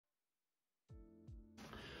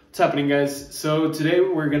What's happening, guys? So today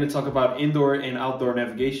we're going to talk about indoor and outdoor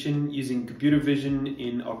navigation using computer vision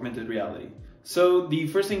in augmented reality. So the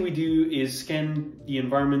first thing we do is scan the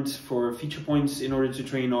environment for feature points in order to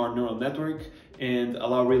train our neural network and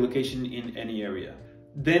allow relocation in any area.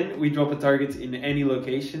 Then we drop a target in any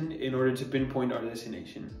location in order to pinpoint our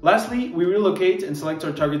destination. Lastly, we relocate and select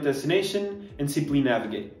our target destination and simply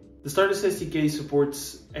navigate. The Stardust SDK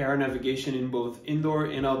supports AR navigation in both indoor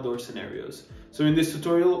and outdoor scenarios. So in this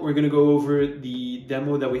tutorial, we're going to go over the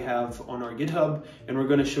demo that we have on our GitHub, and we're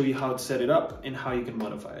going to show you how to set it up and how you can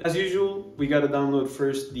modify it. As usual, we got to download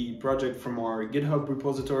first the project from our GitHub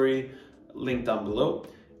repository, linked down below.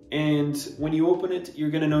 And when you open it, you're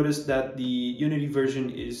going to notice that the Unity version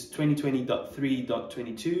is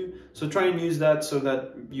 2020.3.22. So try and use that so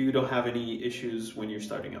that you don't have any issues when you're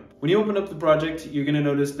starting up. When you open up the project, you're going to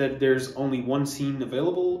notice that there's only one scene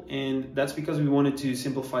available. And that's because we wanted to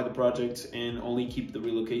simplify the project and only keep the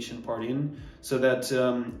relocation part in. So that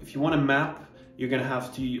if you want to map, you're going to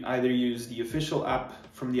have to either use the official app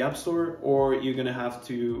from the App Store or you're going to have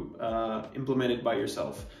to implement it by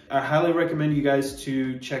yourself. I highly recommend you guys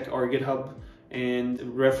to check our GitHub and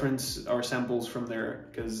reference our samples from there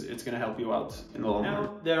because it's going to help you out in the long run.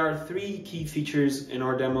 Now, there are three key features in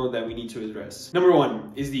our demo that we need to address. Number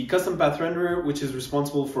one is the custom path renderer, which is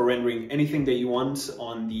responsible for rendering anything that you want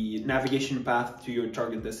on the navigation path to your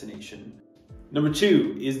target destination. Number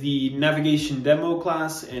two is the navigation demo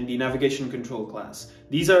class and the navigation control class.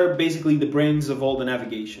 These are basically the brains of all the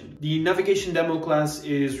navigation. The navigation demo class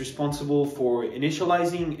is responsible for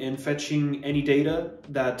initializing and fetching any data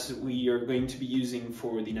that we are going to be using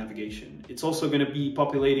for the navigation. It's also going to be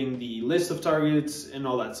populating the list of targets and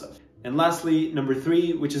all that stuff. And lastly, number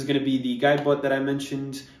three, which is going to be the guidebot that I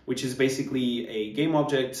mentioned, which is basically a game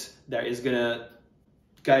object that is going to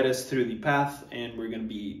guide us through the path and we're going to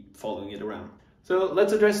be following it around. So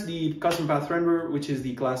let's address the custom path renderer, which is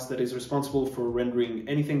the class that is responsible for rendering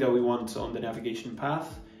anything that we want on the navigation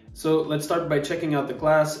path. So let's start by checking out the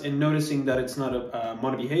class and noticing that it's not a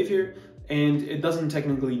mono behavior, and it doesn't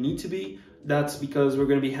technically need to be. That's because we're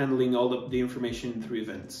going to be handling all of the information through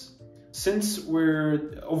events. Since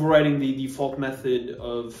we're overriding the default method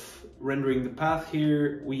of rendering the path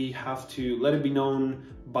here, we have to let it be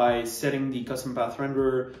known by setting the custom path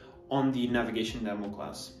renderer on the navigation demo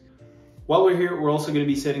class. While we're here, we're also going to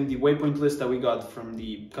be setting the waypoint list that we got from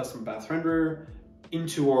the custom path renderer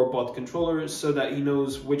into our bot controller so that he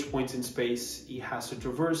knows which points in space he has to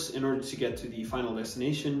traverse in order to get to the final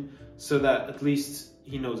destination, so that at least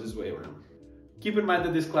he knows his way around. Keep in mind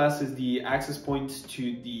that this class is the access point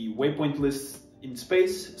to the waypoint list in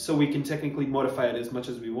space, so we can technically modify it as much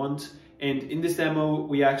as we want. And in this demo,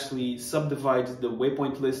 we actually subdivide the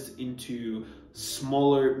waypoint list into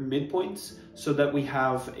smaller midpoints so that we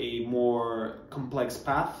have a more complex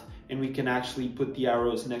path and we can actually put the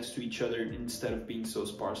arrows next to each other instead of being so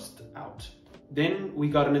sparsed out. Then we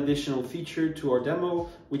got an additional feature to our demo,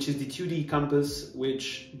 which is the 2D compass,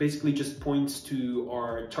 which basically just points to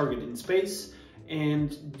our target in space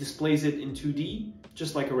and displays it in 2D,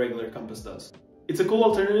 just like a regular compass does. It's a cool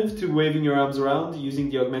alternative to waving your arms around using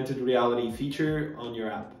the augmented reality feature on your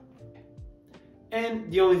app.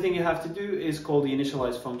 And the only thing you have to do is call the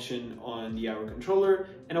initialize function on the arrow controller,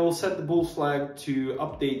 and it will set the bull flag to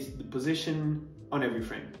update the position on every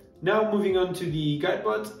frame. Now moving on to the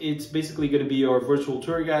guidebot, it's basically going to be our virtual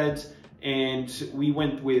tour guide, and we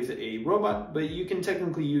went with a robot, but you can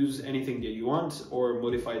technically use anything that you want or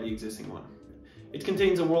modify the existing one. It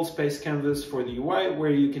contains a world space canvas for the UI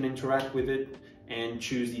where you can interact with it and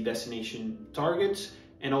choose the destination target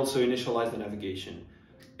and also initialize the navigation.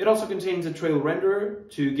 It also contains a trail renderer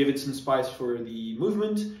to give it some spice for the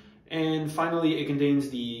movement. And finally, it contains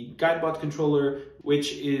the guidebot controller,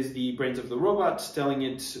 which is the brains of the robot, telling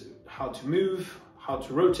it how to move, how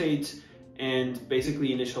to rotate, and basically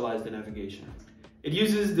initialize the navigation. It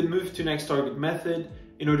uses the move to next target method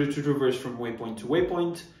in order to traverse from waypoint to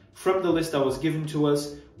waypoint from the list that was given to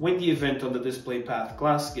us when the event on the display path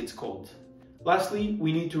class gets called. Lastly,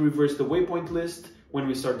 we need to reverse the waypoint list when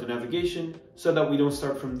we start the navigation so that we don't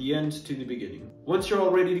start from the end to the beginning. Once you're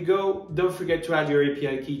all ready to go, don't forget to add your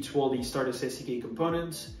API key to all the Stardust SDK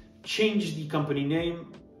components, change the company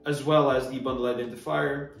name as well as the bundle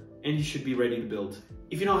identifier, and you should be ready to build.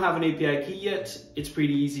 If you don't have an API key yet, it's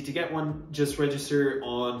pretty easy to get one. Just register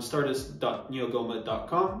on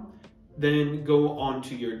stardust.neogoma.com, then go on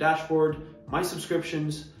to your dashboard, My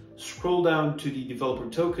Subscriptions, scroll down to the developer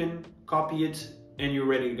token, copy it, and you're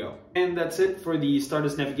ready to go. And that's it for the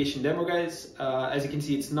Stardust navigation demo, guys. As you can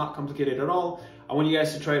see, it's not complicated at all. I want you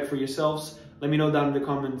guys to try it for yourselves. Let me know down in the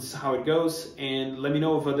comments how it goes, and let me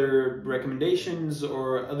know of other recommendations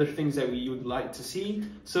or other things that you would like to see.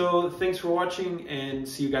 So thanks for watching, and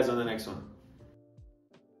see you guys on the next one.